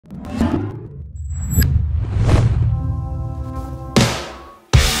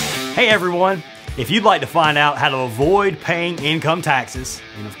Hey everyone, if you'd like to find out how to avoid paying income taxes,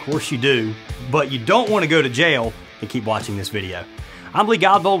 and of course you do, but you don't want to go to jail, then keep watching this video. I'm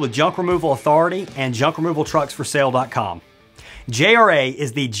Godlbold with Junk Removal Authority and JunkRemovalTrucksForSale.com. JRA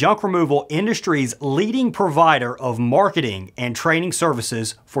is the junk removal industry's leading provider of marketing and training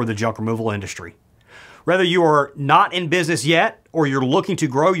services for the junk removal industry. Whether you are not in business yet or you're looking to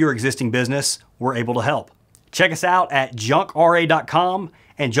grow your existing business, we're able to help. Check us out at JunkRA.com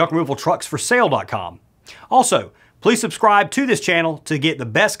and JunkRemovalTrucksForSale.com. Also, please subscribe to this channel to get the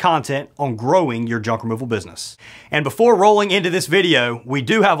best content on growing your junk removal business. And before rolling into this video, we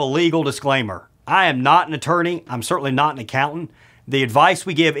do have a legal disclaimer. I am not an attorney. I'm certainly not an accountant. The advice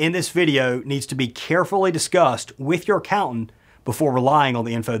we give in this video needs to be carefully discussed with your accountant before relying on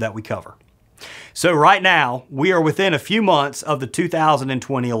the info that we cover. So right now, we are within a few months of the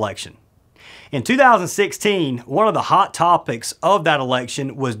 2020 election. In 2016, one of the hot topics of that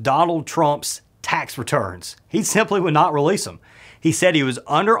election was Donald Trump's tax returns. He simply would not release them. He said he was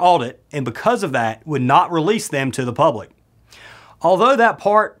under audit and because of that would not release them to the public. Although that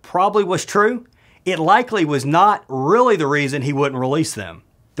part probably was true, it likely was not really the reason he wouldn't release them.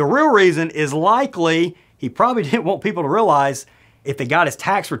 The real reason is likely he probably didn't want people to realize if they got his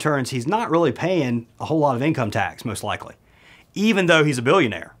tax returns, he's not really paying a whole lot of income tax, most likely, even though he's a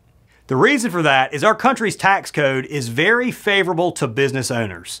billionaire. The reason for that is our country's tax code is very favorable to business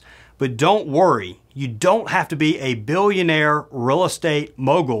owners. But don't worry, you don't have to be a billionaire real estate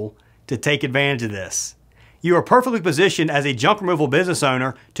mogul to take advantage of this. You are perfectly positioned as a junk removal business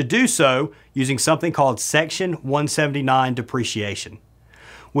owner to do so using something called Section 179 depreciation.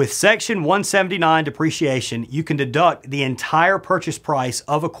 With Section 179 depreciation, you can deduct the entire purchase price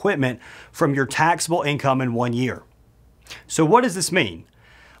of equipment from your taxable income in 1 year. So what does this mean?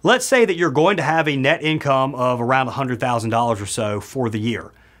 Let's say that you're going to have a net income of around $100,000 or so for the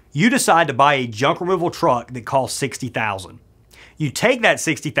year. You decide to buy a junk removal truck that costs $60,000. You take that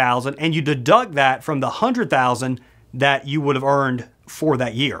 $60,000 and you deduct that from the $100,000 that you would have earned for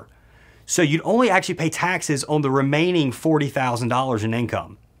that year. So you'd only actually pay taxes on the remaining $40,000 in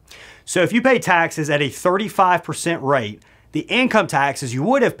income. So if you pay taxes at a 35% rate, the income taxes you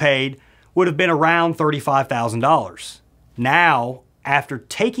would have paid would have been around $35,000. Now, after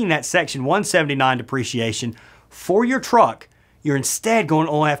taking that Section 179 depreciation for your truck, you're instead going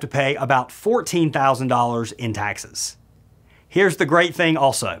to only have to pay about $14,000 in taxes. Here's the great thing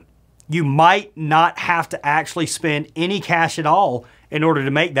also. You might not have to actually spend any cash at all in order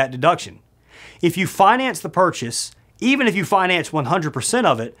to make that deduction. If you finance the purchase, even if you finance 100%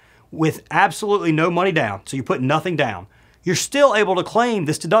 of it with absolutely no money down, so you put nothing down, you're still able to claim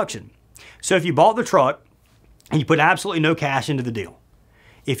this deduction. So if you bought the truck and you put absolutely no cash into the deal,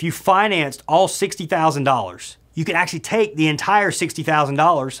 if you financed all $60,000, you can actually take the entire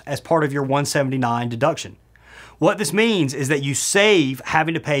 $60,000 as part of your 179 deduction. What this means is that you save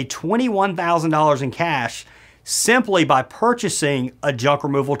having to pay $21,000 in cash simply by purchasing a junk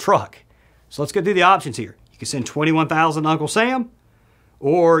removal truck. So let's go through the options here. You can send $21,000 to Uncle Sam,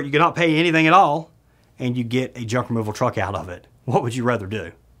 or you cannot pay anything at all, and you get a junk removal truck out of it. What would you rather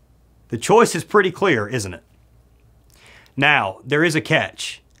do? The choice is pretty clear, isn't it? Now, there is a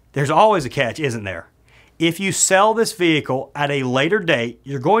catch. There's always a catch, isn't there? If you sell this vehicle at a later date,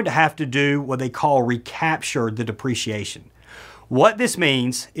 you're going to have to do what they call recapture the depreciation. What this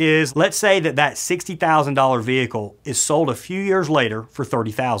means is, let's say that that $60,000 vehicle is sold a few years later for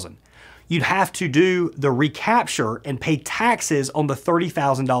 $30,000. You'd have to do the recapture and pay taxes on the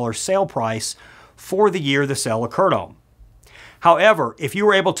 $30,000 sale price for the year the sale occurred on. However, if you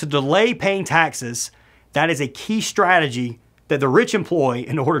were able to delay paying taxes, that is a key strategy that the rich employ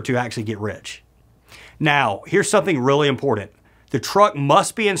in order to actually get rich. Now, here's something really important. The truck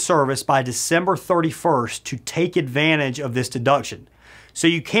must be in service by December 31st to take advantage of this deduction. So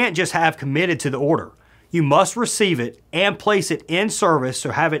you can't just have committed to the order. You must receive it and place it in service,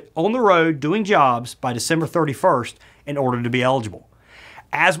 so have it on the road doing jobs by December 31st in order to be eligible.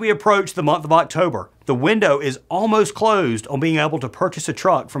 As we approach the month of October, the window is almost closed on being able to purchase a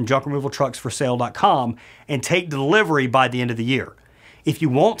truck from JunkRemovalTrucksForSale.com and take delivery by the end of the year. If you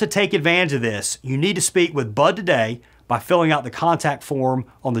want to take advantage of this, you need to speak with Bud today by filling out the contact form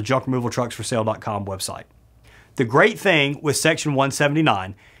on the JunkRemovalTrucksForSale.com website. The great thing with Section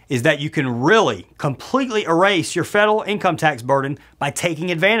 179 is that you can really completely erase your federal income tax burden by taking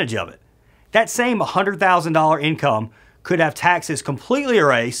advantage of it. That same $100,000 income could have taxes completely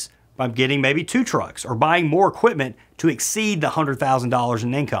erased by getting maybe 2 trucks or buying more equipment to exceed the $100,000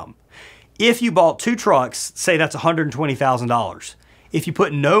 in income. If you bought 2 trucks, say that's $120,000. If you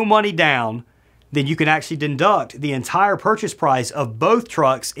put no money down, then you can actually deduct the entire purchase price of both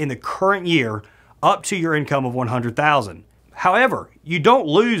trucks in the current year up to your income of $100,000. However, you don't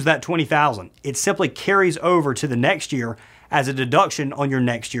lose that $20,000. It simply carries over to the next year as a deduction on your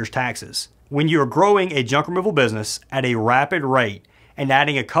next year's taxes. When you are growing a junk removal business at a rapid rate and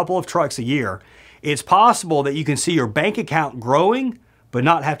adding a couple of trucks a year, it's possible that you can see your bank account growing but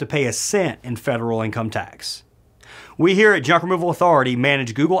not have to pay a cent in federal income tax. We here at Junk Removal Authority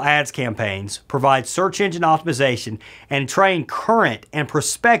manage Google Ads campaigns, provide search engine optimization, and train current and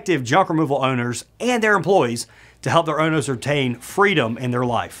prospective junk removal owners and their employees to help their owners obtain freedom in their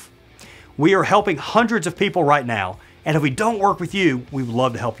life. We are helping hundreds of people right now, and if we don't work with you, we would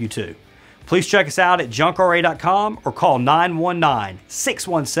love to help you too. Please check us out at junkra.com or call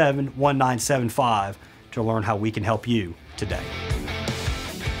 919-617-1975 to learn how we can help you today.